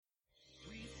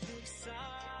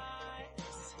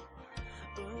sights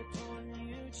upon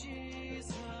you,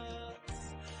 Jesus.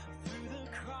 Through the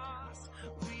cross,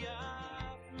 we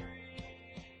are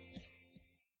free.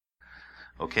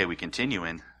 Okay, we continue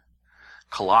in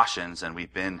Colossians, and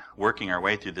we've been working our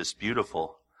way through this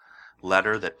beautiful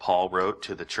letter that Paul wrote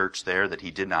to the church there that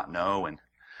he did not know. And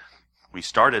we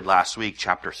started last week,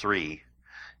 chapter 3,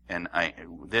 and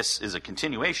this is a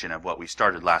continuation of what we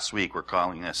started last week. We're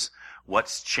calling this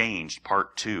What's Changed,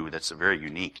 Part 2. That's a very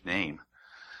unique name.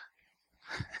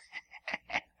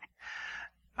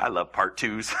 I love Part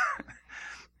 2s.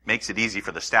 Makes it easy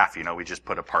for the staff, we just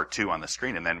put a Part 2 on the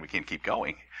screen and then we can keep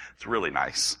going. It's really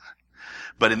nice.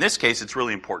 But in this case, it's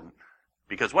really important,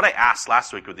 because what I asked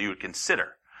last week was you would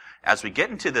consider, as we get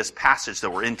into this passage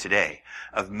that we're in today,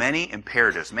 of many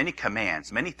imperatives, many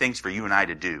commands, many things for you and I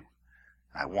to do.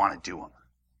 I want to do them.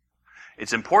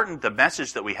 It's important, the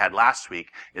message that we had last week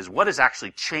is what has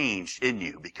actually changed in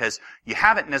you, because you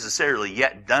haven't necessarily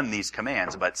yet done these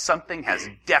commands, but something has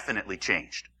definitely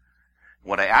changed.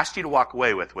 What I asked you to walk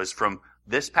away with was from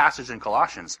this passage in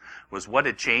Colossians, was what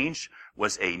had changed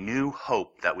was a new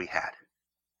hope that we had.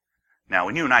 Now,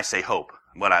 when you and I say hope,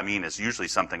 what I mean is usually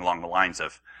something along the lines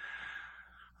of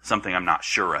something I'm not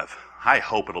sure of. I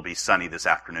hope it'll be sunny this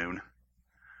afternoon.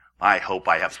 I hope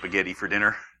I have spaghetti for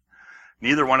dinner.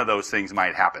 Neither one of those things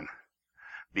might happen,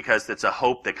 because it's a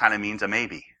hope that kind of means a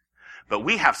maybe. But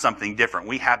we have something different.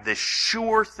 We have this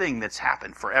sure thing that's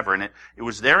happened forever. And it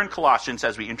was there in Colossians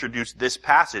as we introduced this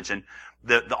passage. And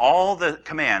all the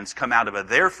commands come out of a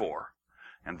therefore.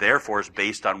 And therefore is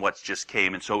based on what's just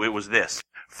came. And so it was this.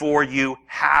 For you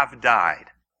have died,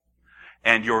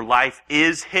 and your life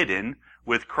is hidden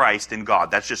with Christ in God.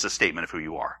 That's just a statement of who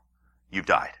you are. You've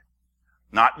died.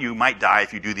 Not you might die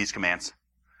if you do these commands.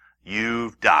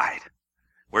 You've died.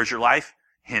 Where's your life?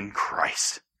 In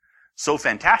Christ. So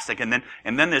fantastic. And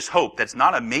then this hope that's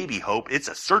not a maybe hope, it's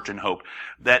a certain hope,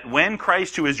 that when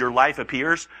Christ, who is your life,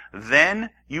 appears, then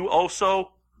you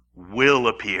also will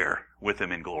appear with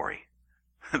him in glory.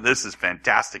 This is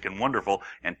fantastic and wonderful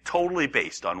and totally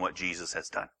based on what Jesus has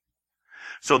done.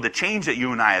 So the change that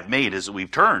you and I have made is that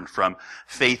we've turned from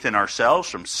faith in ourselves,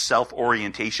 from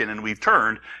self-orientation, and we've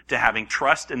turned to having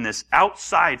trust in this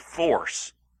outside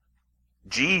force,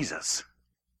 Jesus,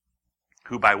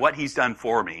 who by what he's done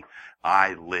for me,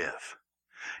 I live.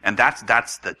 And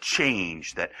that's the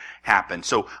change that happened.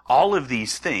 So all of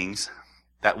these things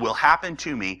that will happen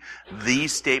to me,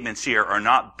 these statements here are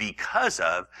not because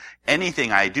of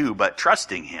anything I do, but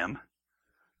trusting him.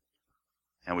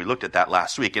 And we looked at that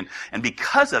last week. And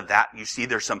because of that, you see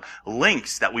there's some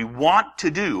links that we want to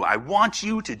do. I want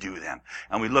you to do them.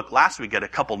 And we looked last week at a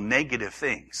couple negative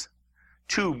things.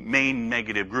 Two main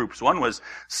negative groups. One was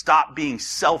stop being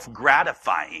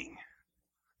self-gratifying,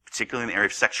 particularly in the area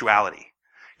of sexuality.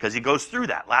 Because he goes through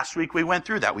that. Last week we went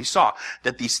through that. We saw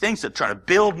that these things that try to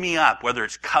build me up, whether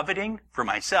it's coveting for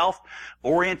myself,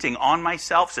 orienting on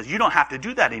myself, says you don't have to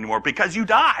do that anymore because you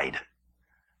died.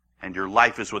 And your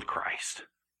life is with Christ.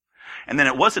 And then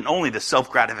it wasn't only the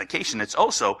self-gratification, it's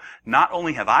also, not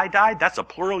only have I died, that's a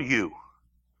plural you.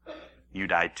 You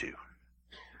died too.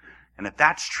 And if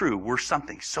that's true, we're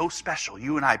something so special,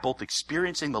 you and I both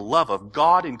experiencing the love of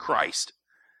God in Christ,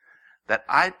 that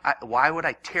why would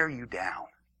I tear you down?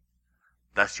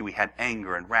 Thus we had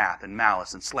anger and wrath and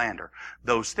malice and slander.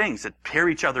 Those things that tear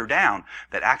each other down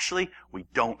that actually we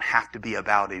don't have to be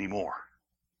about anymore.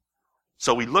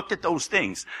 So we looked at those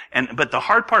things. But the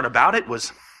hard part about it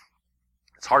was,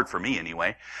 it's hard for me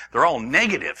anyway, they're all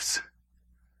negatives.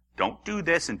 Don't do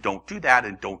this and don't do that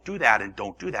and don't do that and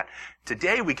don't do that.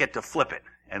 Today we get to flip it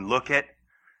and look at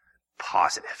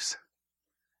positives.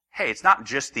 Hey, it's not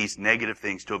just these negative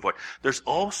things to avoid. There's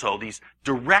also these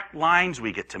direct lines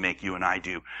we get to make, you and I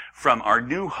do, from our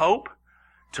new hope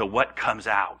to what comes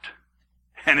out.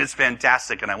 And it's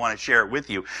fantastic, and I want to share it with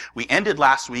you. We ended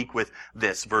last week with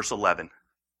this, verse 11.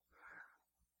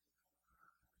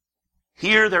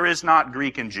 Here there is not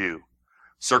Greek and Jew,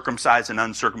 circumcised and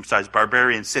uncircumcised,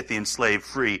 barbarian, Scythian, slave,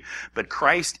 free, but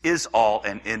Christ is all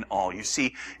and in all. You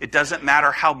see, it doesn't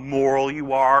matter how moral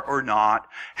you are or not,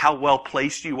 how well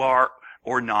placed you are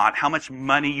or not, how much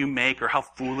money you make or how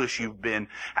foolish you've been.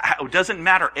 It doesn't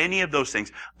matter any of those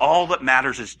things. All that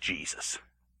matters is Jesus.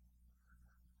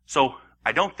 So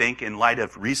I don't think, in light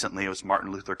of recently, it was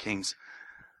Martin Luther King's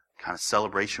kind of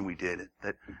celebration we did,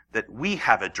 that we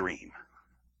have a dream.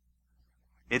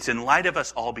 It's in light of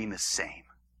us all being the same.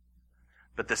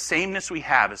 But the sameness we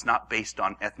have is not based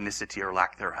on ethnicity or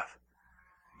lack thereof.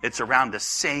 It's around the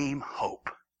same hope.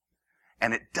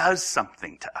 And it does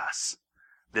something to us.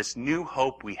 This new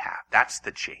hope we have, that's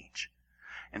the change.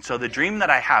 And so the dream that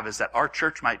I have is that our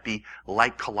church might be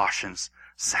like Colossians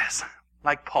says,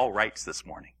 like Paul writes this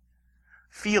morning.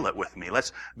 Feel it with me.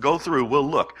 Let's go through. We'll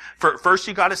look. First,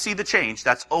 you got to see the change.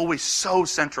 That's always so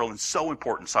central and so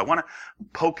important. So I want to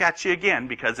poke at you again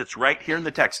because it's right here in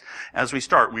the text. As we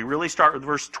start, we really start with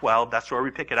verse 12. That's where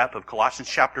we pick it up of Colossians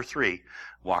chapter 3,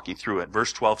 walking through it.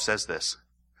 Verse 12 says this.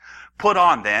 Put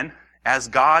on then, as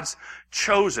God's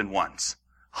chosen ones,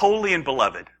 holy and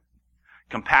beloved,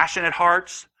 compassionate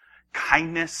hearts,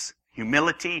 kindness,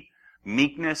 humility,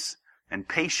 meekness, and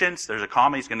patience. There's a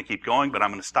comma. He's going to keep going, but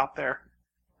I'm going to stop there.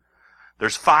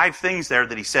 There's 5 things there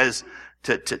that he says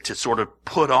to sort of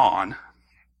put on.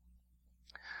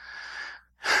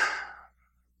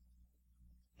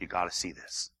 You got to see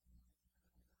this.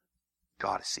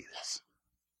 Got to see this.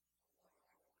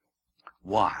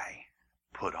 Why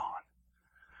put on?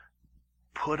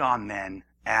 Put on then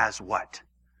as what?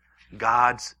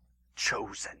 God's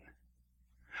chosen.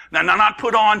 Now, not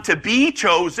put on to be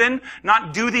chosen,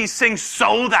 not do these things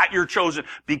so that you're chosen.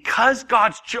 Because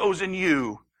God's chosen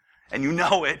you, and you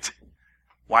know it.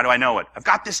 Why do I know it? I've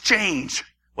got this change.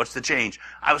 What's the change?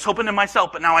 I was hoping in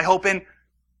myself, but now I hope in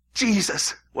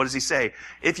Jesus. What does he say?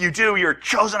 If you do, you're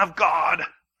chosen of God.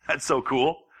 That's so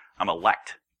cool. I'm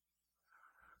elect.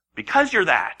 Because you're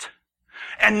that.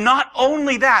 And not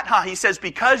only that, he says,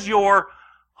 because you're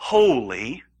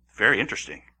holy. Very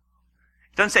interesting.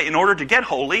 It doesn't say in order to get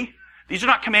holy. These are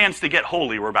not commands to get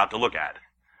holy we're about to look at.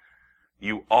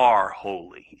 You are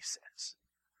holy, he says.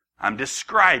 I'm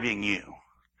describing you.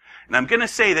 And I'm going to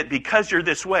say that because you're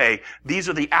this way, these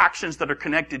are the actions that are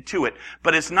connected to it.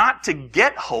 But it's not to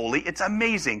get holy. It's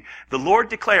amazing. The Lord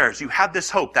declares, you have this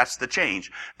hope, that's the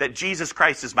change, that Jesus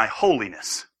Christ is my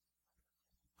holiness.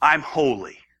 I'm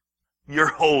holy. You're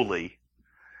holy.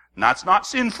 Now, it's not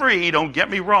sin-free, don't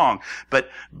get me wrong, but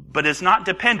it's not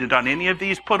dependent on any of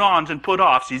these put-ons and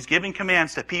put-offs. He's giving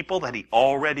commands to people that he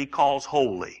already calls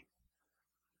holy.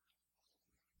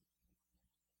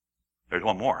 There's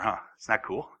one more, huh? Isn't that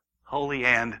cool? Holy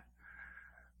and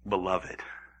beloved.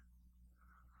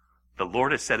 The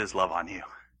Lord has set his love on you.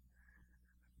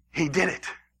 He did it.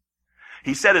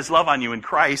 He set his love on you in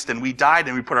Christ, and we died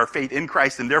and we put our faith in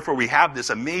Christ, and therefore we have this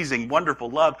amazing,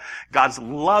 wonderful love, God's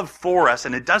love for us,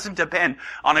 and it doesn't depend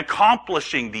on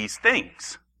accomplishing these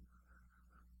things.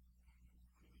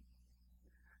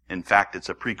 In fact, it's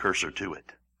a precursor to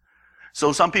it.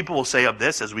 So some people will say of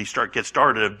this as we get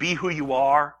started, of be who you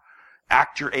are,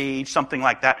 act your age, something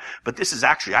like that. But this is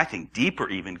actually, I think, deeper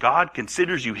even. God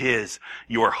considers you his.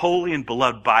 You are holy and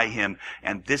beloved by him,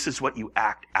 and this is what you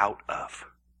act out of.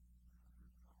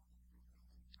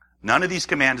 None of these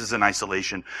commands is in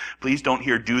isolation. Please don't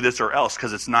hear do this or else,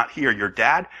 because it's not here. Your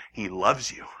dad, he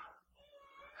loves you.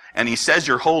 And he says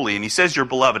you're holy, and he says you're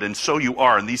beloved, and so you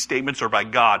are. And these statements are by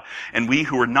God. And we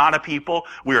who are not a people,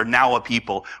 we are now a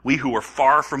people. We who are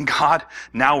far from God,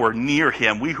 now we're near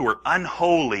him. We who are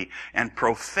unholy and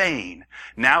profane,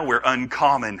 now we're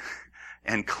uncommon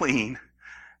and clean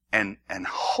and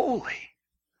holy.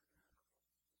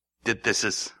 This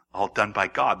is all done by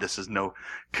God. This is no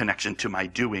connection to my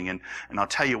doing. And I'll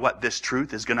tell you what, this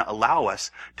truth is going to allow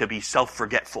us to be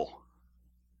self-forgetful.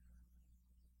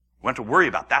 We don't have to worry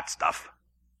about that stuff.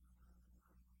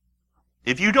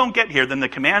 If you don't get here, then the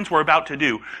commands we're about to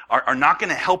do are not going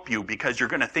to help you because you're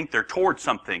going to think they're towards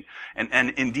something.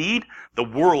 And indeed, the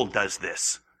world does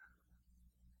this.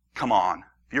 Come on.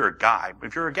 If you're a guy,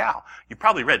 if you're a gal, you've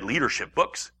probably read leadership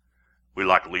books. We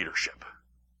like leadership.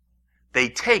 They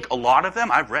take a lot of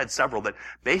them. I've read several that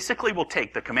basically will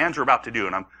take the commands we're about to do,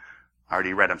 and I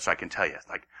already read them so I can tell you.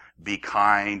 Like, be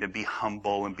kind and be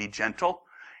humble and be gentle.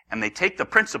 And they take the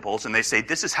principles and they say,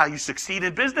 this is how you succeed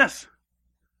in business.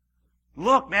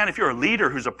 Look, man, if you're a leader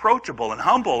who's approachable and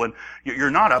humble and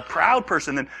you're not a proud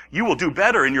person, then you will do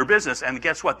better in your business. And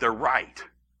guess what? They're right.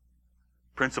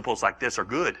 Principles like this are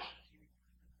good.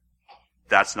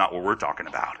 That's not what we're talking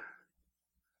about.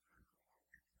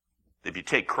 If you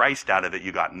take Christ out of it,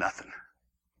 you got nothing.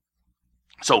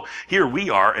 So here we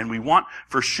are, and we want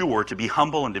for sure to be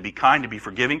humble and to be kind, to be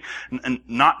forgiving, and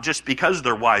not just because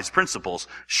they're wise principles.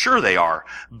 Sure they are.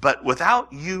 But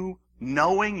without you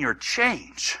knowing your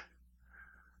change,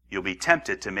 you'll be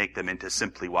tempted to make them into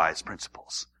simply wise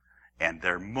principles. And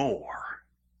they're more.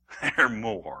 They're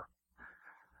more.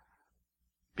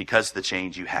 Because of the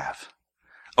change you have.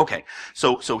 Okay,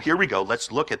 so here we go.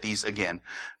 Let's look at these again.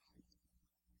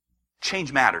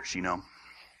 Change matters, you know.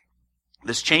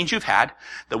 This change you've had,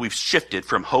 that we've shifted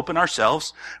from hope in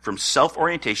ourselves, from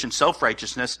self-orientation,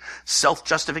 self-righteousness,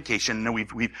 self-justification, and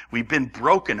we've been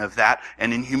broken of that,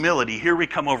 and in humility, here we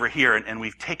come over here, and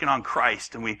we've taken on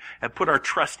Christ, and we have put our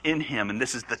trust in him, and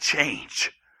this is the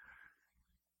change.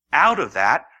 out of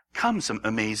that come some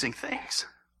amazing things.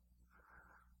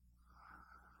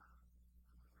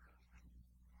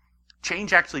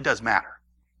 Change actually does matter.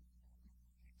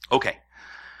 Okay,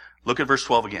 look at verse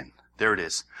 12 again. There it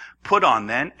is. Put on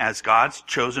then, as God's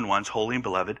chosen ones, holy and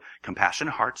beloved,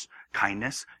 compassionate hearts,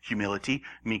 kindness, humility,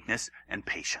 meekness, and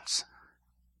patience.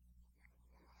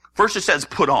 First it says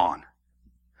put on.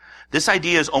 This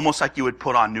idea is almost like you would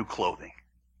put on new clothing.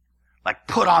 Like,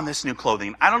 put on this new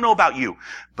clothing. I don't know about you,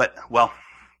 but, well,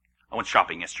 I went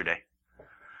shopping yesterday.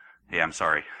 Yeah, I'm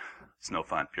sorry. It's no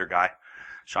fun. If you're a guy,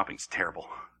 shopping's terrible.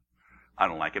 I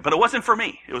don't like it. But it wasn't for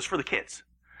me. It was for the kids.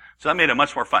 So that made it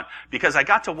much more fun. Because I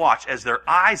got to watch as their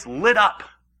eyes lit up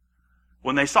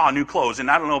when they saw new clothes.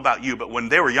 And I don't know about you, but when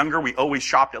they were younger, we always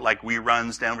shopped at like We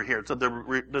Runs down over here. So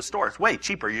the store is way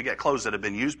cheaper. You get clothes that have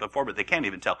been used before, but they can't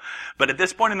even tell. But at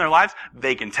this point in their lives,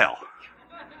 they can tell.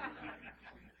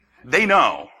 They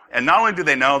know. And not only do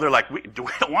they know, they're like, do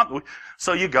we want,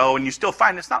 so you go and you still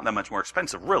find it's not that much more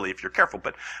expensive, really, if you're careful.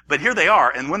 But here they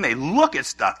are. And when they look at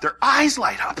stuff, their eyes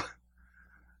light up.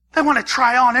 They want to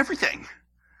try on everything.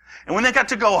 And when they got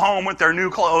to go home with their new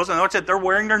clothes, and that's it, they're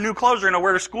wearing their new clothes, they're going to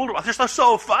wear to school. It's just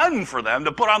so fun for them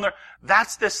to put on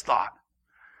that's this thought.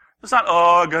 It's not,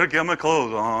 oh, I got to get my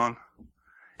clothes on.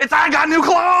 It's, I got new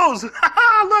clothes.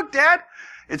 Look, Dad.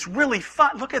 It's really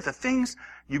fun. Look at the things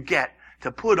you get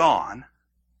to put on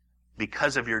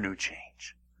because of your new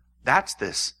change. That's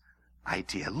this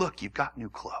idea. Look, you've got new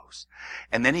clothes.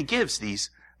 And then he gives these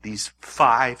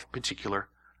 5 particular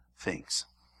things.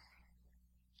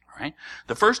 All right?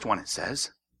 The first one, it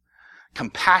says,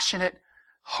 compassionate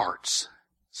hearts.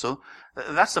 So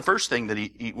that's the first thing that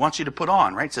he wants you to put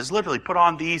on, right? It says literally put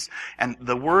on these, and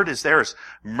the word is there is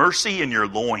mercy in your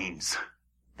loins.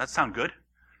 That sound good?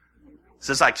 It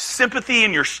says like sympathy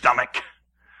in your stomach.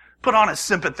 Put on a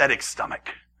sympathetic stomach.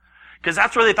 Because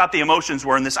that's where they thought the emotions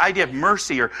were. And this idea of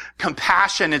mercy or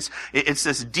compassion, it's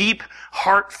this deep,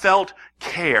 heartfelt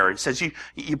care. It says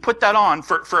you put that on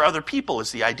for other people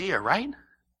is the idea, right?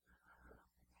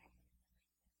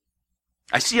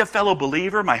 I see a fellow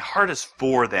believer, my heart is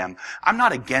for them. I'm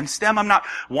not against them. I'm not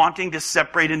wanting to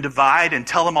separate and divide and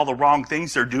tell them all the wrong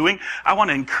things they're doing. I want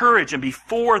to encourage and be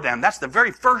for them. That's the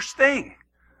very first thing.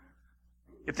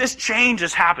 If this change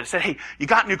has happened, say, hey, you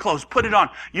got new clothes, put it on.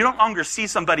 You no longer see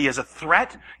somebody as a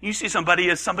threat. You see somebody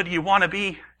as somebody you want to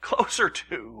be closer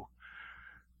to.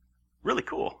 Really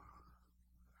cool.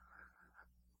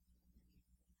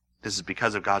 This is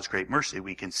because of God's great mercy.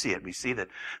 We can see it. We see that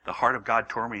the heart of God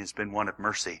toward me has been one of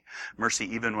mercy. Mercy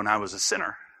even when I was a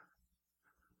sinner.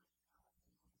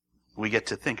 We get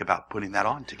to think about putting that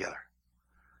on together.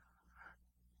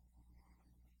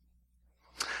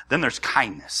 Then there's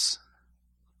kindness.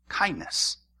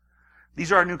 Kindness.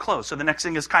 These are our new clothes. So the next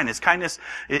thing is kindness. Kindness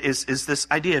is this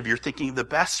idea of you're thinking the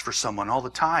best for someone all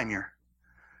the time.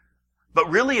 But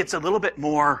really it's a little bit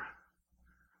more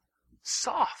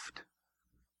soft.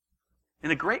 In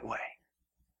a great way.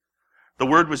 The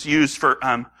word was used for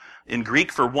in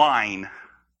Greek for wine.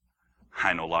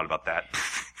 I know a lot about that.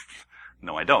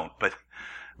 No, I don't.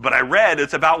 But I read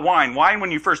it's about wine. Wine,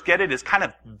 when you first get it, is kind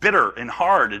of bitter and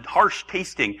hard and harsh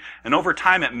tasting. And over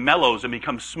time it mellows and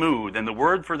becomes smooth. And the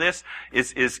word for this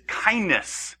is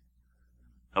kindness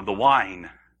of the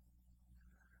wine.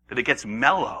 That it gets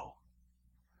mellow,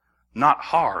 not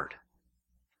hard.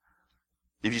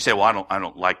 If you say, well, I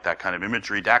don't like that kind of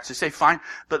imagery, Dax, I say, fine,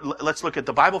 but let's look at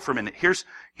the Bible for a minute. Here's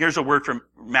a word from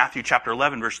Matthew chapter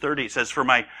 11, verse 30. It says, for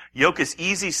my yoke is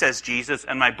easy, says Jesus,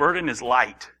 and my burden is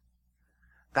light.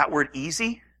 That word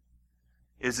easy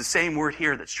is the same word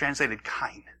here that's translated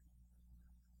kind.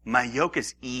 My yoke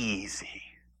is easy.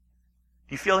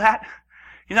 Do you feel that?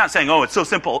 He's not saying, oh, it's so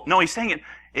simple. No, he's saying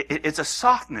it's a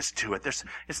softness to it.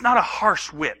 It's not a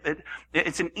harsh whip.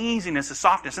 It's an easiness, a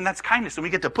softness, and that's kindness. And we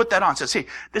get to put that on. So, see,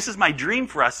 this is my dream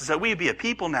for us, is that we be a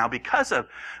people now because of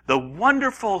the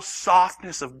wonderful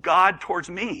softness of God towards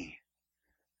me.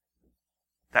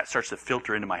 That starts to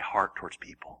filter into my heart towards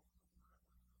people.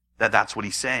 That's what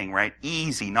he's saying, right?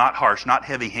 Easy, not harsh, not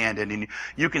heavy-handed. And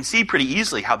you can see pretty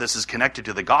easily how this is connected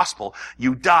to the gospel.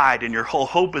 You died and your whole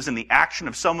hope is in the action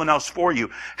of someone else for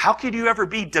you. How could you ever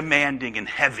be demanding and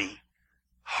heavy,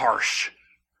 harsh?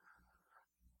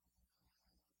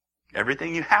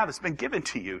 Everything you have has been given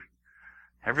to you.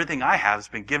 Everything I have has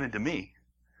been given to me.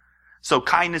 So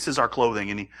kindness is our clothing,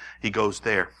 and he goes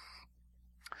there.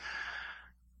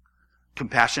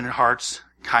 Compassionate hearts,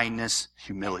 kindness,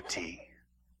 humility.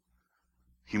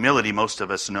 Humility, most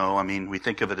of us know. I mean, we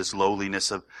think of it as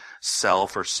lowliness of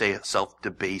self or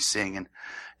self-debasing.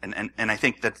 And I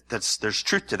think there's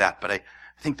truth to that. But I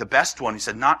think the best one, he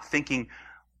said, not thinking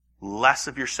less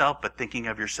of yourself, but thinking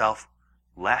of yourself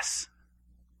less?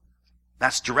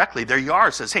 That's directly, there you are.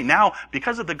 It says, hey, now,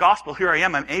 because of the gospel, here I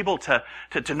am. I'm able to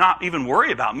not even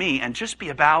worry about me and just be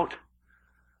about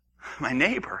my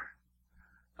neighbor,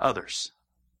 others.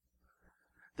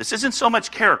 This isn't so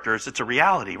much character as it's a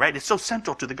reality, right? It's so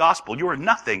central to the gospel. You are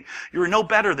nothing. You are no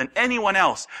better than anyone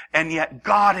else. And yet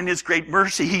God in His great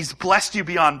mercy, He's blessed you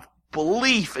beyond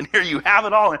belief. And here you have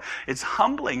it all. And it's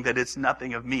humbling that it's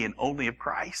nothing of me and only of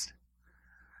Christ.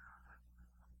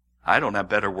 I don't have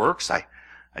better works. I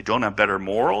don't have better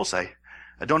morals. I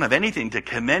don't have anything to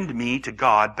commend me to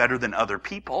God better than other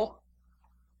people.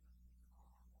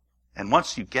 And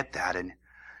once you get that and you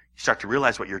start to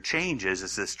realize what your change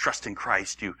is this trust in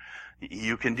Christ,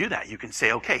 you can do that. You can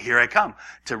say, okay, here I come,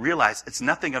 to realize it's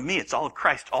nothing of me, it's all of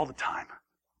Christ all the time.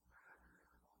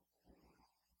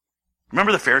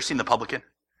 Remember the Pharisee and the publican?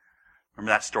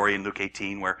 Remember that story in Luke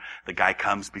 18 where the guy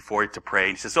comes before it to pray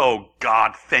and he says, oh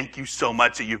God, thank you so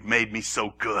much that you've made me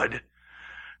so good.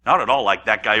 Not at all like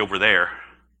that guy over there.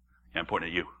 Yeah, I'm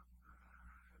pointing at you.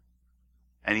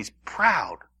 And he's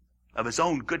proud of his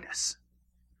own goodness.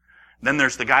 Then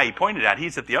there's the guy he pointed at.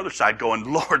 He's at the other side going,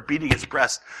 Lord, beating his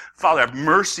breast, Father, have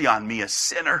mercy on me, a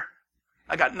sinner.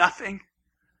 I got nothing.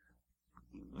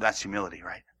 That's humility,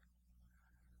 right?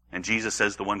 And Jesus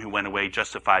says the one who went away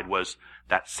justified was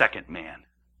that second man.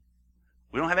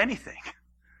 We don't have anything.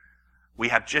 We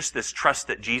have just this trust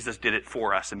that Jesus did it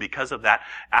for us. And because of that,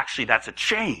 actually that's a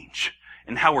change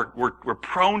in how we're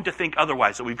prone to think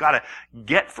otherwise. So we've got to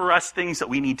get for us things that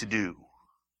we need to do.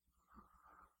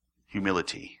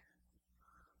 Humility.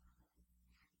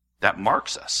 That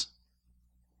marks us.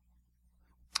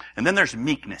 And then there's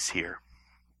meekness here.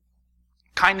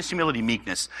 Kindness, humility,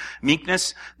 meekness.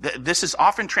 Meekness, this is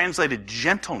often translated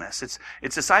gentleness.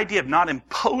 It's this idea of not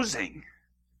imposing.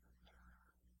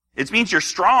 It means you're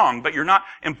strong, but you're not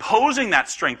imposing that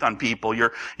strength on people.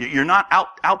 You're not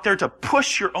out there to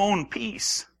push your own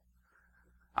peace.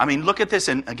 I mean, look at this,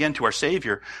 and again to our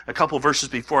Savior, a couple verses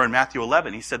before in Matthew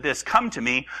 11, He said this, come to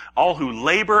me, all who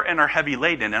labor and are heavy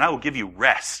laden, and I will give you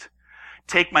rest.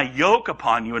 Take my yoke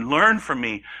upon you and learn from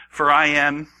me, for I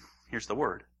am, here's the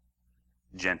word,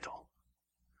 gentle,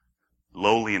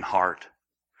 lowly in heart,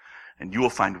 and you will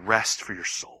find rest for your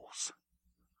souls.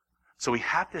 So we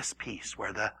have this peace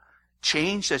where the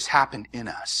change that's happened in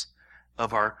us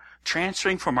of our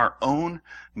transferring from our own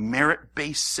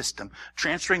merit-based system,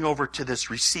 transferring over to this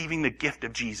receiving the gift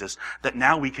of Jesus, that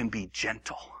now we can be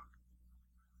gentle.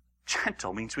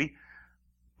 Gentle means we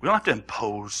don't have to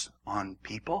impose on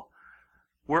people.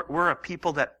 We're a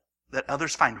people that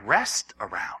others find rest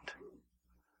around.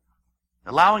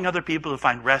 Allowing other people to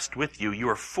find rest with you. You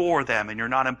are for them and you're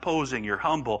not imposing, you're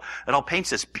humble. It all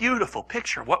paints this beautiful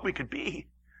picture of what we could be.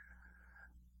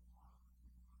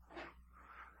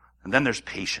 And then there's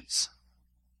patience.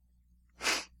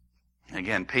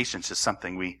 Again, patience is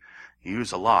something we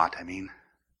use a lot. I mean,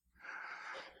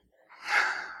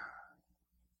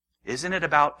 isn't it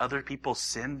about other people's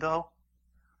sin, though?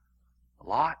 A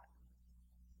lot.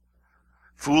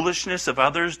 Foolishness of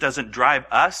others doesn't drive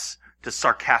us to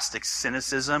sarcastic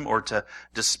cynicism or to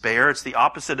despair. It's the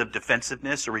opposite of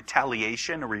defensiveness or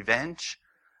retaliation or revenge.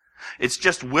 It's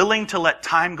just willing to let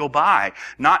time go by,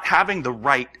 not having the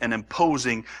right and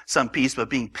imposing some peace, but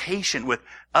being patient with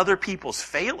other people's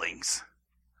failings,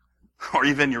 or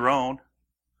even your own,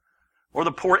 or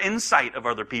the poor insight of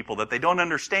other people that they don't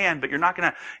understand, but you're not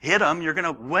going to hit them, you're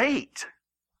going to wait.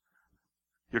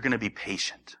 You're going to be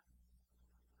patient.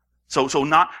 So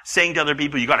not saying to other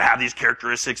people, you got to have these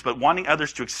characteristics, but wanting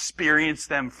others to experience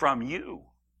them from you.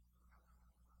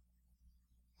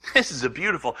 This is a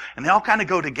beautiful, and they all kind of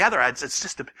go together. It's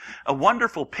just a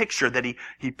wonderful picture that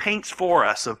he paints for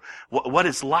us of what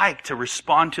it's like to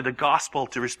respond to the gospel,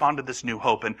 to respond to this new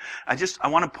hope. And I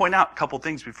want to point out a couple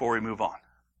things before we move on.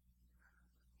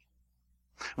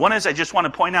 One is I just want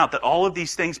to point out that all of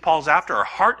these things Paul's after are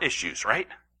heart issues, right?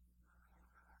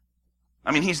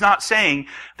 I mean, he's not saying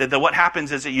that what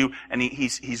happens is that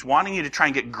he's wanting you to try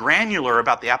and get granular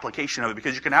about the application of it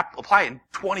because you can apply it in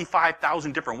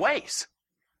 25,000 different ways.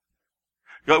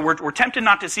 We're tempted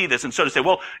not to see this, and so to say,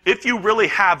 well, if you really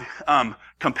have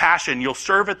compassion, you'll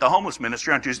serve at the homeless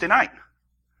ministry on Tuesday night.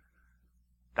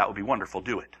 That would be wonderful.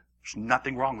 Do it. There's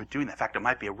nothing wrong with doing that. In fact, it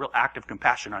might be a real act of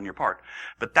compassion on your part.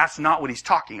 But that's not what he's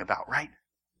talking about, right?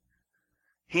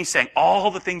 He's saying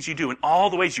all the things you do and all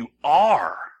the ways you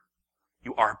are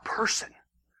a person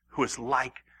who is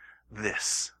like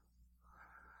this.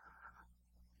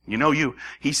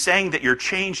 He's saying that your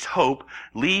changed hope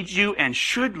leads you and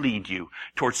should lead you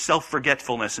towards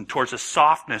self-forgetfulness and towards a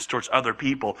softness towards other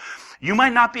people. You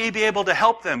might not be able to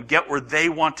help them get where they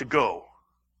want to go.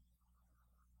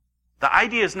 The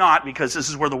idea is not, because this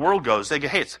is where the world goes, they go,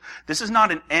 hey, this is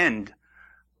not an end.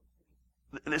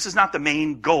 This is not the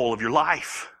main goal of your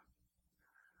life.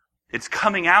 It's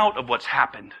coming out of what's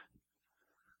happened.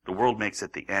 The world makes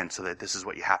it the end, so that this is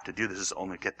what you have to do. This is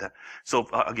only get the. So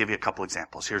I'll give you a couple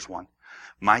examples. Here's one.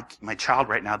 My child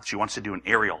right now, she wants to do an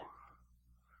aerial.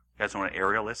 You guys know what an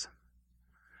aerial is?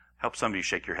 Help some of you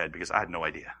shake your head, because I had no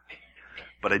idea.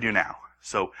 But I do now.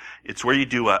 So it's where you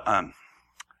do a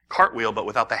cartwheel, but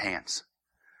without the hands.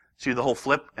 See the whole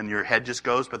flip, and your head just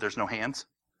goes, but there's no hands?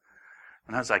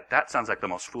 And I was like, that sounds like the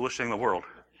most foolish thing in the world.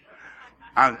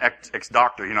 I'm an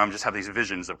ex-doctor, I'm just have these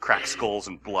visions of cracked skulls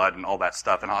and blood and all that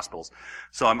stuff in hospitals.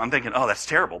 So I'm thinking, oh, that's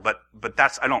terrible. But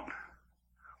that's, I don't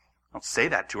say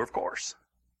that to her, of course.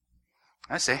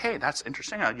 I say, hey, that's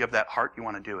interesting. You have that heart, you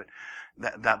want to do it.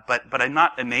 But I'm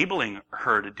not enabling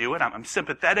her to do it. I'm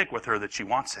sympathetic with her that she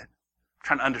wants it. I'm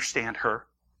trying to understand her.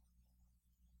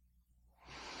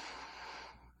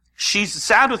 She's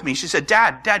sad with me. She said,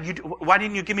 Dad, why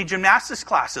didn't you give me gymnastics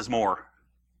classes more?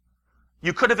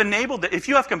 You could have enabled it. If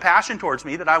you have compassion towards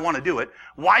me that I want to do it,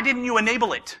 why didn't you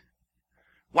enable it?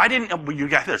 Why didn't you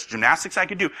got there's gymnastics I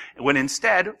could do? When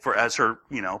instead, as her,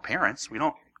 parents, we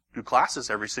don't do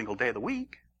classes every single day of the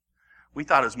week. We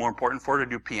thought it was more important for her to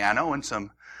do piano and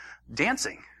some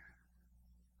dancing.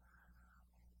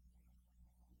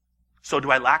 So do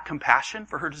I lack compassion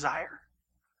for her desire?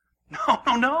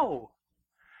 No.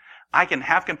 I can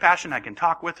have compassion. I can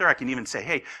talk with her. I can even say,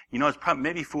 hey, it's probably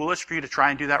maybe foolish for you to try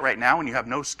and do that right now when you have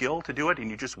no skill to do it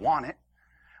and you just want it.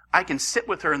 I can sit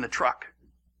with her in the truck.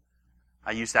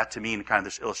 I use that to mean kind of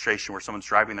this illustration where someone's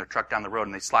driving their truck down the road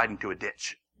and they slide into a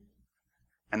ditch.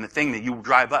 And the thing that you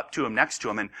drive up to them, next to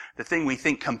them, and the thing we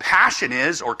think compassion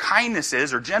is or kindness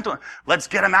is or gentleness, let's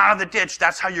get them out of the ditch.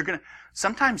 That's how you're going to.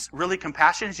 Sometimes really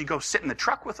compassion is you go sit in the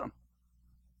truck with them.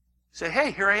 Say,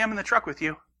 hey, here I am in the truck with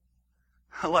you.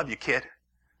 I love you, kid.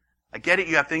 I get it.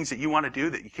 You have things that you want to do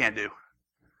that you can't do.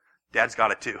 Dad's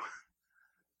got it too.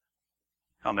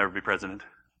 I'll never be president.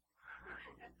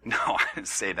 No, I didn't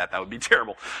say that. That would be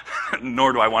terrible.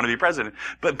 Nor do I want to be president.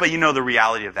 But the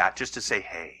reality of that. Just to say,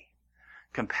 hey,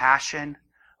 compassion,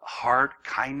 heart,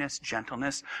 kindness,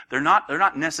 gentleness. They're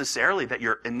not necessarily that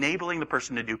you're enabling the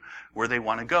person to do where they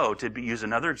want to go. Use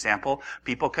another example,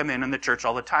 people come in the church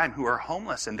all the time who are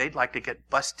homeless and they'd like to get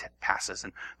bus passes,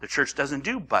 and the church doesn't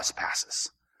do bus passes.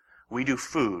 We do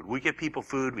food. We give people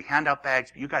food. We hand out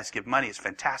bags. You guys give money. It's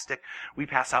fantastic. We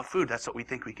pass out food. That's what we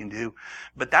think we can do.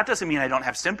 But that doesn't mean I don't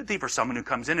have sympathy for someone who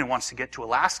comes in and wants to get to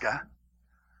Alaska.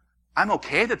 I'm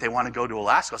okay that they want to go to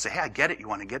Alaska. I'll say, hey, I get it. You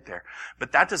want to get there.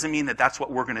 But that doesn't mean that that's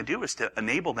what we're going to do, is to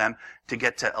enable them to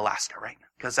get to Alaska, right?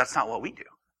 Because that's not what we do.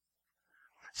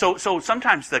 So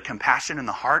sometimes the compassion and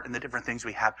the heart and the different things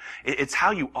we have, it's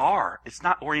how you are. It's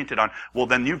not oriented on, well,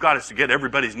 then you've got us to get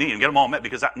everybody's need and get them all met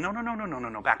because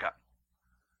no, back up.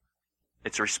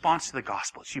 It's a response to the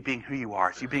gospel. It's you being who you are.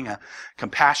 It's you being a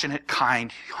compassionate,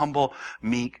 kind, humble,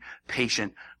 meek,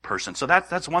 patient person. So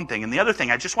that's one thing. And the other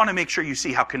thing, I just want to make sure you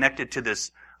see how connected to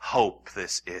this hope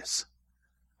this is.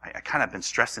 I kind of been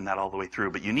stressing that all the way through,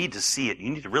 but you need to see it.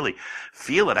 You need to really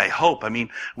feel it, I hope. I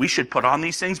mean, we should put on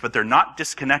these things, but they're not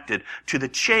disconnected to the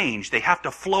change. They have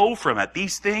to flow from it.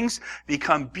 These things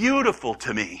become beautiful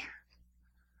to me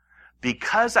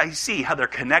because I see how they're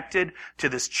connected to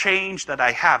this change that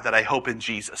I have, that I hope in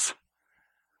Jesus.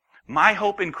 My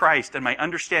hope in Christ and my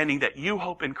understanding that you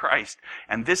hope in Christ,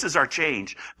 and this is our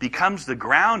change, becomes the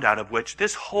ground out of which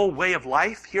this whole way of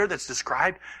life here that's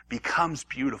described becomes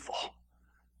beautiful.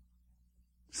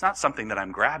 It's not something that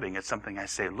I'm grabbing. It's something I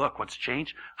say, look, what's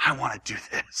changed? I want to do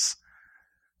this.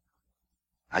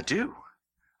 I do.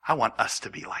 I want us to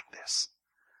be like this.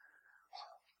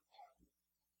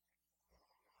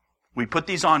 We put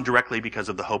these on directly because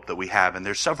of the hope that we have, and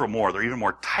there's several more. They're even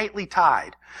more tightly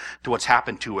tied to what's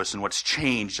happened to us and what's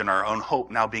changed in our own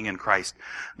hope now being in Christ.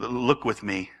 Look with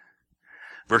me.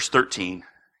 Verse 13.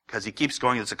 Because he keeps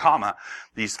going, it's a comma,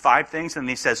 these 5 things, and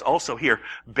he says also here,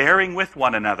 bearing with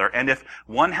one another, and if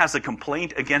one has a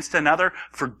complaint against another,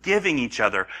 forgiving each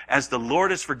other, as the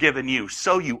Lord has forgiven you,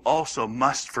 so you also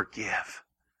must forgive.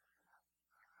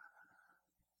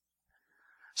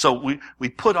 So we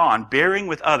put on bearing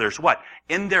with others, what?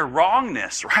 In their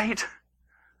wrongness, right?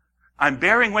 I'm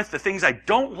bearing with the things I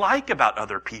don't like about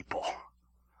other people.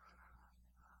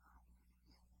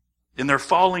 In their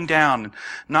falling down,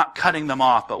 not cutting them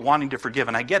off, but wanting to forgive.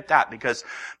 And I get that because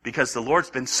the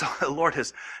Lord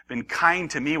has been kind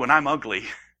to me when I'm ugly.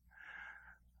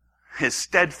 His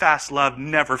steadfast love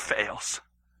never fails.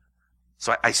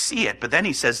 So I see it, but then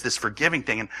he says this forgiving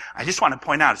thing, and I just want to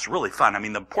point out, it's really fun. I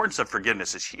mean, the importance of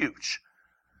forgiveness is huge.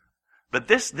 But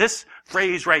this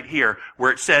phrase right here,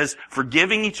 where it says,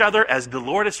 forgiving each other as the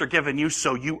Lord has forgiven you,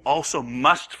 so you also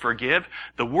must forgive.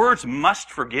 The words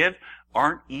must forgive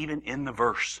aren't even in the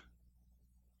verse.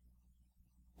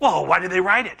 Well, why did they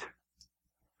write it?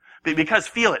 Because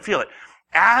feel it.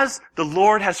 As the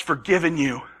Lord has forgiven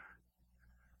you,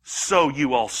 so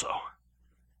you also.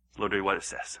 That's literally what it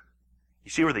says. You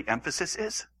see where the emphasis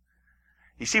is?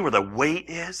 You see where the weight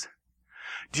is?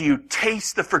 Do you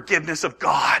taste the forgiveness of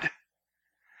God?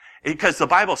 Because the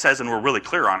Bible says, and we're really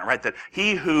clear on it, right, that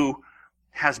he who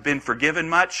has been forgiven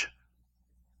much,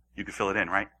 you can fill it in,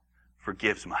 right?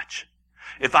 Forgives much.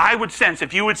 If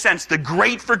you would sense the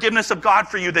great forgiveness of God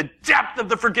for you, the depth of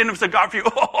the forgiveness of God for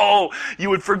you, you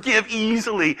would forgive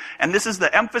easily. And this is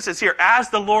the emphasis here,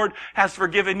 as the Lord has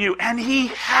forgiven you. And He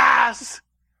has.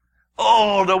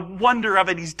 Oh, the wonder of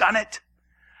it. He's done it.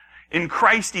 In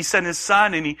Christ, He sent His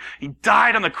Son, and He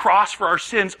died on the cross for our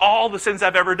sins, all the sins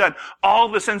I've ever done, all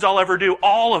the sins I'll ever do,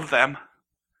 all of them.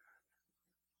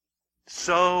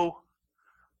 So,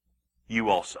 you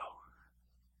also.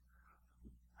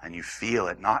 And you feel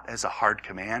it not as a hard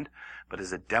command, but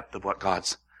as a depth of what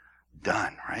God's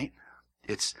done, right?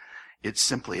 It's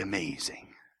simply amazing.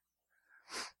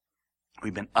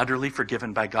 We've been utterly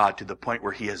forgiven by God to the point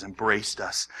where He has embraced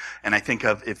us. And I think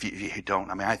of, if you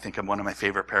don't, I think of one of my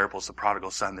favorite parables, the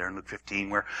prodigal son there in Luke 15,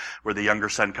 where the younger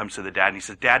son comes to the dad and he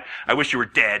says, Dad, I wish you were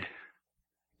dead.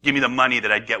 Give me the money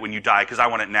that I'd get when you die, because I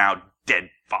want it now,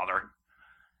 dead father.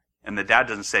 And the dad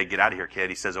doesn't say, get out of here, kid.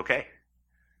 He says, okay.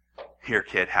 Here,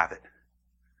 kid, have it.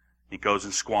 He goes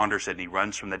and squanders it, and he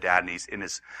runs from the dad, and he's in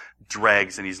his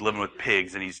dregs, and he's living with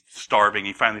pigs, and he's starving.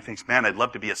 He finally thinks, man, I'd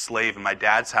love to be a slave in my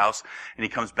dad's house. And he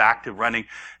comes back to running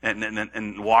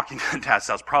and walking to the dad's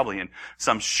house, probably in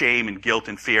some shame and guilt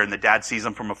and fear. And the dad sees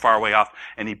him from a far way off,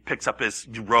 and he picks up his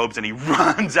robes, and he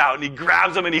runs out, and he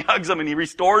grabs him, and he hugs him, and he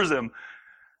restores him.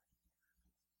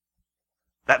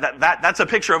 That's a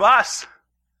picture of us.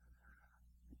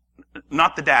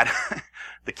 Not the dad,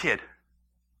 the kid.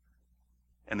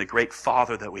 And the great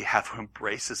Father that we have who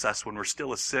embraces us when we're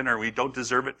still a sinner. We don't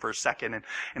deserve it for a second.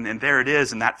 And there it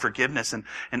is, and that forgiveness. And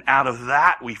out of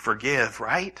that we forgive,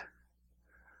 right?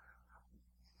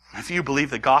 If you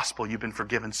believe the gospel, you've been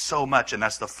forgiven so much, and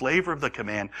that's the flavor of the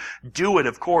command. Do it,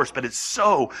 of course, but it's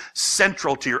so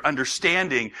central to your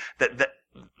understanding that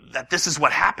this is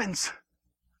what happens.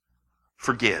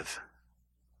 Forgive.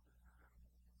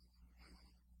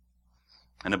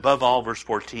 And above all, verse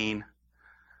 14,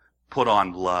 put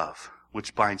on love,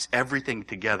 which binds everything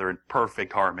together in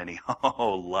perfect harmony.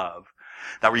 Oh, love.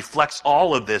 That reflects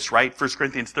all of this, right? 1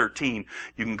 Corinthians 13,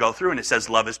 you can go through and it says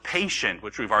love is patient,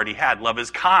 which we've already had. Love is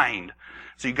kind.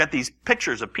 So you've got these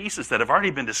pictures of pieces that have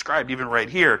already been described even right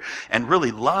here. And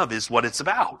really, love is what it's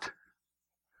about.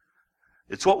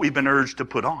 It's what we've been urged to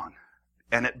put on.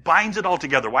 And it binds it all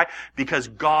together. Why? Because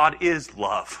God is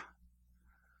love.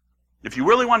 If you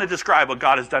really want to describe what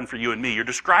God has done for you and me, you're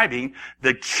describing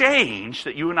the change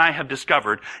that you and I have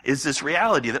discovered is this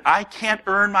reality that I can't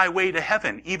earn my way to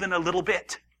heaven even a little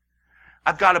bit.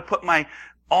 I've got to put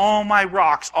all my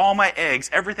rocks, all my eggs,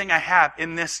 everything I have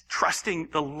in this trusting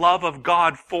the love of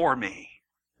God for me.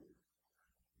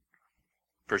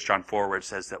 1 John 4, where it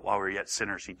says that while we were yet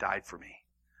sinners, He died for me.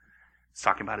 It's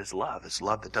talking about His love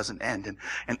that doesn't end.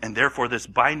 And therefore this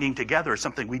binding together is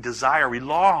something we desire, we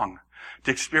long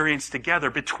to experience together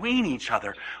between each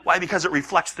other. Why? Because it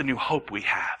reflects the new hope we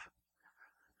have.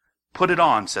 Put it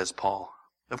on, says Paul.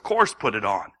 Of course, put it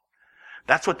on.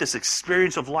 That's what this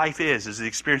experience of life is the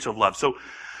experience of love. So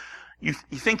you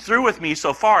think through with me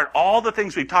so far, and all the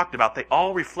things we've talked about, they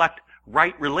all reflect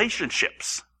right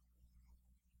relationships.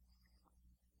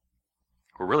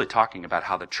 We're really talking about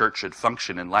how the church should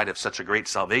function in light of such a great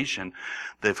salvation,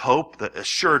 the hope, the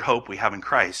assured hope we have in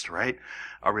Christ, right?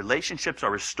 Our relationships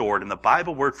are restored, and the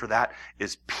Bible word for that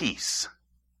is peace.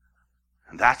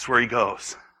 And that's where he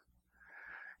goes.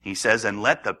 He says, and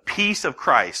let the peace of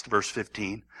Christ, verse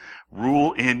 15,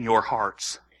 rule in your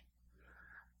hearts,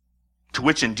 to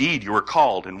which indeed you were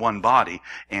called in one body,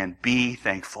 and be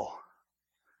thankful.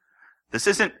 This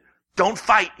isn't, don't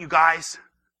fight, you guys.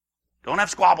 Don't have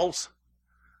squabbles.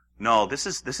 No, this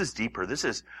is deeper. This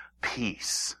is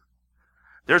peace.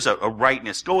 There's a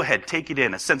rightness. Go ahead, take it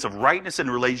in. A sense of rightness in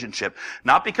relationship.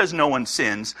 Not because no one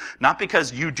sins. Not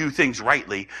because you do things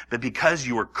rightly. But because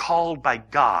you are called by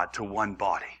God to one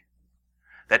body.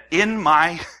 That in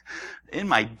my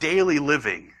daily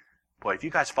living, boy, if you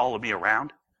guys follow me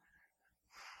around,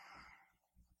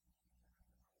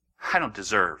 I don't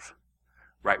deserve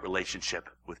right relationship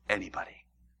with anybody.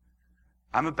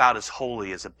 I'm about as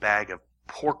holy as a bag of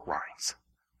pork rinds.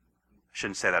 I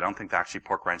shouldn't say that. I don't think that actually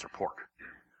pork rinds are pork.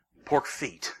 Pork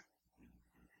feet.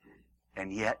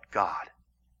 And yet God,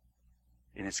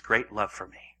 in His great love for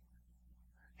me,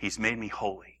 He's made me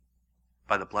holy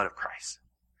by the blood of Christ.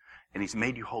 And He's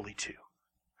made you holy too.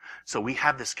 So we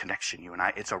have this connection, you and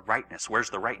I. It's a rightness. Where's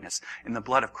the rightness? In the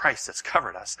blood of Christ that's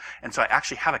covered us. And so I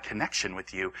actually have a connection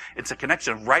with you. It's a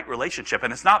connection of right relationship.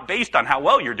 And it's not based on how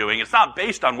well you're doing. It's not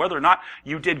based on whether or not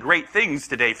you did great things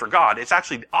today for God. It's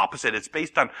actually the opposite. It's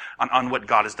based on what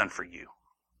God has done for you.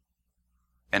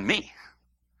 And me.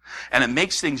 And it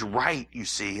makes things right, you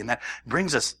see, and that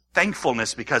brings us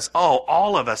thankfulness because,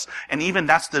 all of us, and even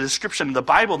that's the description of the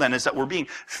Bible then, is that we're being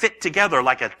fit together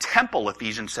like a temple,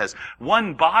 Ephesians says,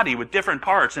 one body with different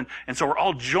parts, and so we're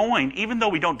all joined, even though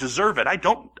we don't deserve it. I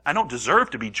don't deserve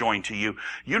to be joined to you.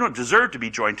 You don't deserve to be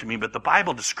joined to me, but the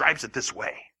Bible describes it this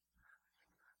way.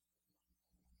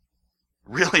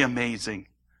 Really amazing.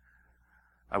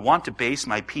 I want to base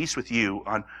my peace with you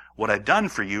on what I've done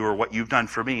for you or what you've done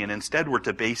for me. And instead we're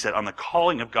to base it on the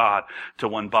calling of God to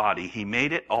one body. He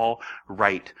made it all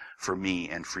right for me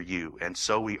and for you. And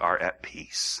so we are at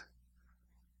peace.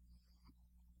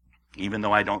 Even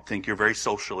though I don't think you're very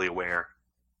socially aware.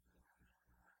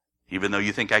 Even though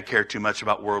you think I care too much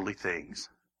about worldly things.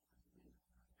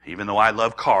 Even though I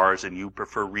love cars and you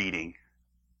prefer reading.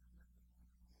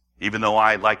 Even though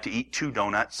I like to eat 2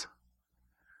 donuts.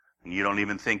 And you don't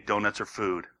even think donuts are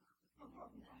food.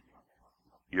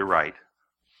 You're right.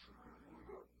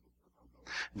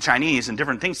 Chinese and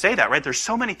different things say that, right? There's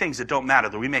so many things that don't matter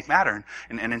that we make matter.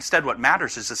 And instead what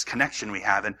matters is this connection we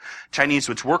have. And Chinese,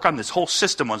 which work on this whole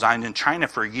system, was on in China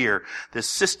for a year, this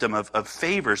system of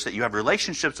favors that you have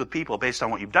relationships with people based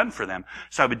on what you've done for them.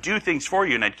 So I would do things for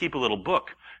you and I'd keep a little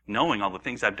book knowing all the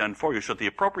things I've done for you. So at the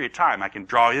appropriate time I can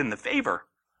draw in the favor.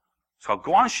 It's called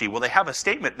guanxi. Well, they have a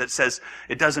statement that says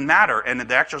it doesn't matter. And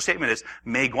the actual statement is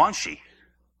mei guanxi.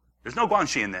 There's no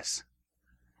guanxi in this.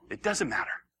 It doesn't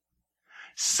matter.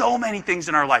 So many things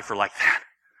in our life are like that.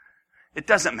 It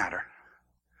doesn't matter.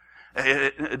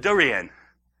 De rien.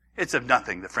 It's of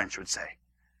nothing, the French would say.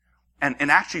 And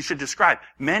actually should describe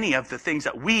many of the things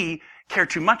that we care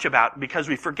too much about because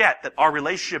we forget that our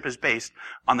relationship is based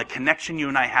on the connection you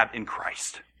and I have in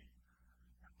Christ.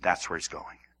 That's where He's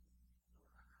going.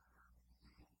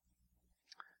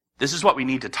 This is what we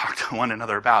need to talk to one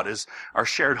another about, is our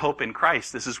shared hope in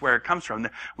Christ. This is where it comes from.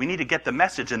 We need to get the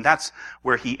message, and that's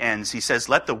where he ends. He says,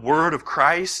 let the word of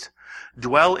Christ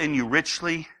dwell in you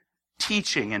richly,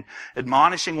 teaching and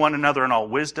admonishing one another in all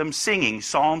wisdom, singing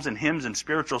psalms and hymns and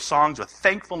spiritual songs with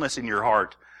thankfulness in your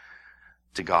heart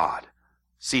to God.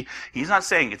 See, he's not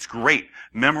saying it's great,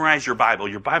 memorize your Bible.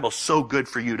 Your Bible's so good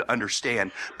for you to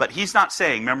understand. But he's not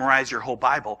saying memorize your whole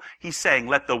Bible. He's saying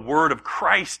let the word of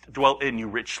Christ dwell in you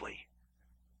richly.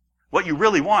 What you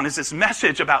really want is this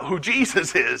message about who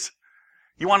Jesus is.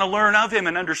 You want to learn of Him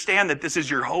and understand that this is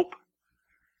your hope.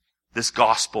 This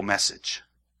gospel message.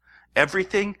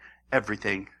 Everything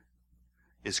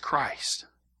is Christ.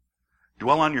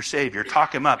 Dwell on your Savior.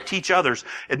 Talk Him up. Teach others.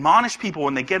 Admonish people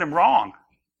when they get Him wrong.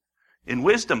 In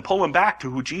wisdom, pull them back to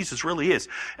who Jesus really is.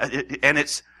 And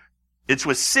it's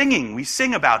with singing. We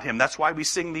sing about Him. That's why we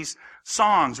sing these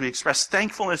songs. We express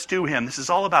thankfulness to Him. This is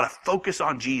all about a focus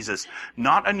on Jesus.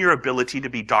 Not on your ability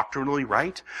to be doctrinally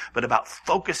right, but about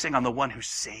focusing on the one who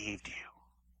saved you.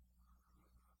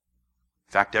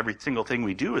 In fact, every single thing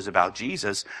we do is about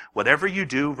Jesus. Whatever you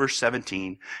do, verse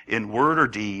 17, in word or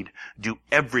deed, do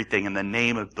everything in the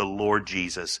name of the Lord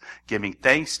Jesus, giving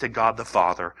thanks to God the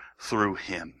Father through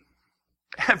Him.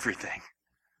 Everything.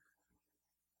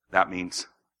 That means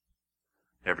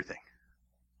everything.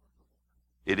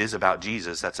 It is about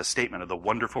Jesus. That's a statement of the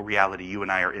wonderful reality you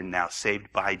and I are in now,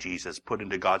 saved by Jesus, put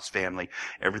into God's family.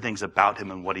 Everything's about Him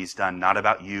and what He's done, not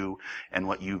about you and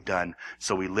what you've done.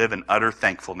 So we live in utter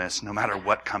thankfulness no matter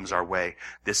what comes our way.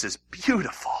 This is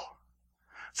beautiful.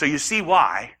 So you see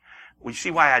why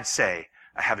I'd say,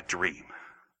 I have a dream.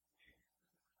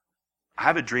 I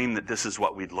have a dream that this is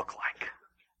what we'd look like.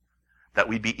 That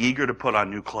we'd be eager to put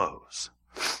on new clothes.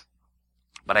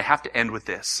 But I have to end with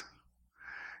this,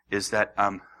 is that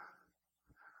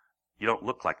you don't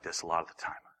look like this a lot of the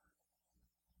time.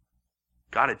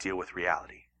 Got to deal with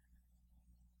reality.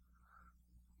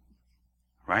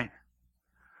 Right?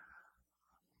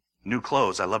 New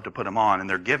clothes, I love to put them on, and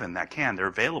they're given, they're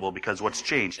available because what's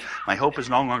changed? My hope is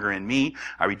no longer in me.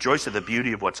 I rejoice at the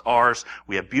beauty of what's ours.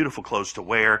 We have beautiful clothes to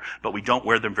wear, but we don't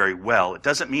wear them very well. It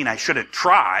doesn't mean I shouldn't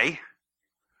try.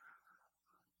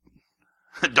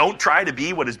 Don't try to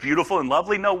be what is beautiful and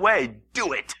lovely. No way.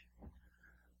 Do it.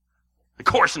 Of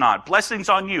course not. Blessings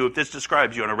on you if this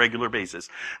describes you on a regular basis.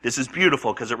 This is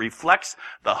beautiful because it reflects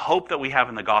the hope that we have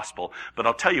in the gospel. But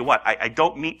I'll tell you what, I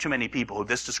don't meet too many people who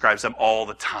this describes them all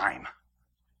the time.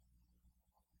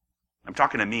 I'm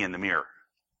talking to me in the mirror.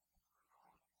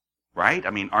 Right? I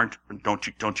mean,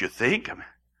 don't you think? I mean,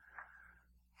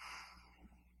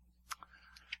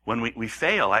 when we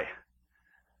fail,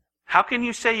 how can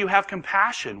you say you have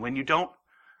compassion when you don't?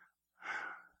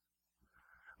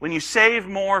 When you save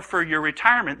more for your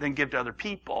retirement than give to other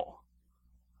people?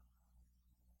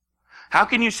 How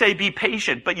can you say be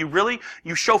patient, but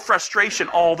you show frustration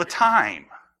all the time?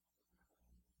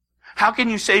 How can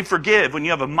you say forgive when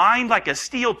you have a mind like a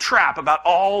steel trap about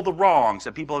all the wrongs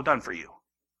that people have done for you?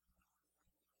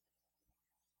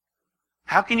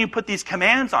 How can you put these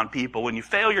commands on people when you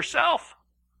fail yourself?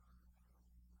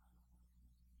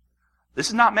 This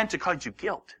is not meant to cause you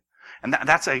guilt. And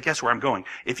that's, I guess, where I'm going.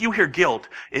 If you hear guilt,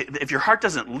 if your heart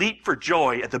doesn't leap for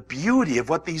joy at the beauty of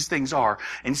what these things are,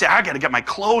 and you say, I gotta get my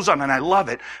clothes on and I love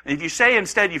it. And if you say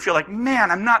instead, you feel like,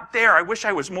 man, I'm not there. I wish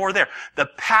I was more there.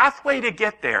 The pathway to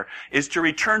get there is to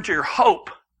return to your hope.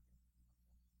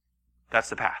 That's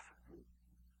the path.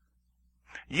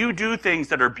 You do things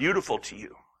that are beautiful to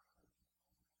you.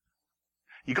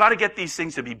 You gotta get these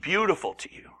things to be beautiful to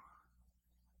you.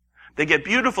 They get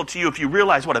beautiful to you if you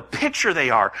realize what a picture they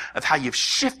are of how you've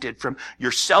shifted from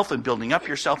yourself and building up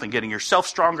yourself and getting yourself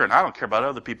stronger, and I don't care about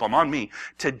other people, I'm on me,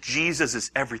 to Jesus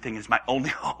is everything, is my only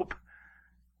hope.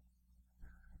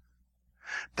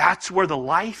 That's where the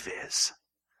life is.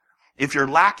 If you're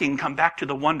lacking, come back to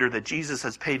the wonder that Jesus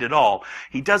has paid it all.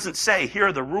 He doesn't say, here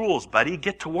are the rules, buddy,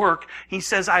 get to work. He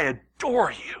says, I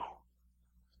adore you.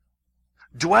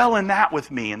 Dwell in that with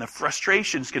me, and the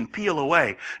frustrations can peel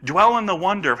away. Dwell in the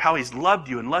wonder of how He's loved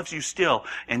you and loves you still,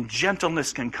 and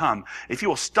gentleness can come. If you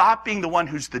will stop being the one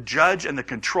who's the judge and the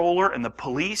controller and the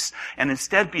police, and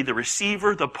instead be the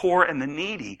receiver, the poor, and the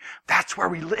needy, that's where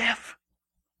we live.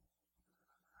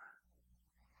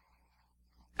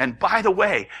 And by the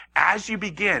way, as you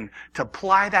begin to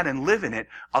apply that and live in it,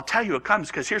 I'll tell you it comes,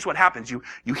 because here's what happens. You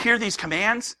hear these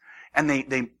commands, and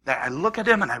I look at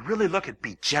them and I really look at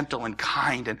be gentle and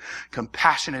kind and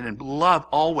compassionate and love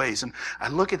always. And I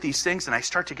look at these things and I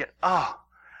start to get, how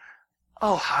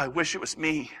I wish it was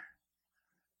me.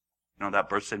 You know that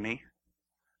bursts in me?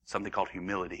 Something called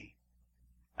humility.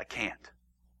 I can't.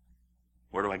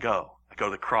 Where do I go? I go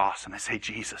to the cross and I say,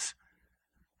 Jesus.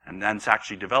 And then it's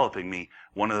actually developing me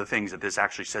one of the things that this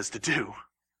actually says to do.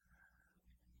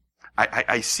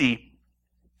 I see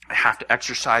I have to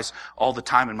exercise all the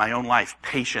time in my own life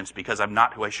patience because I'm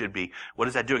not who I should be. What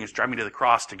is that doing? It's driving me to the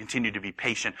cross to continue to be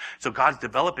patient. So God's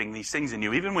developing these things in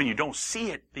you. Even when you don't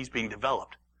see it, these being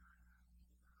developed.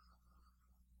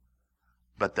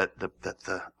 But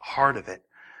the heart of it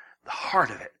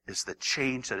is the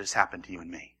change that has happened to you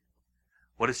and me.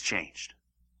 What has changed?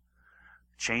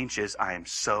 Change is I am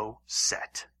so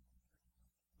set.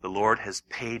 The Lord has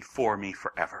paid for me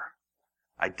forever.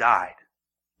 I died.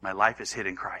 My life is hid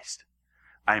in Christ.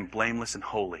 I am blameless and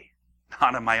holy,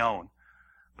 not on my own,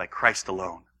 by Christ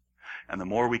alone. And the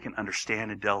more we can understand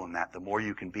and delve in that, the more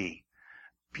you can be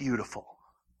beautiful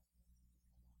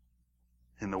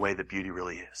in the way that beauty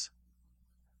really is.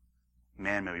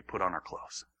 Man, may we put on our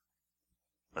clothes.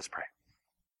 Let's pray.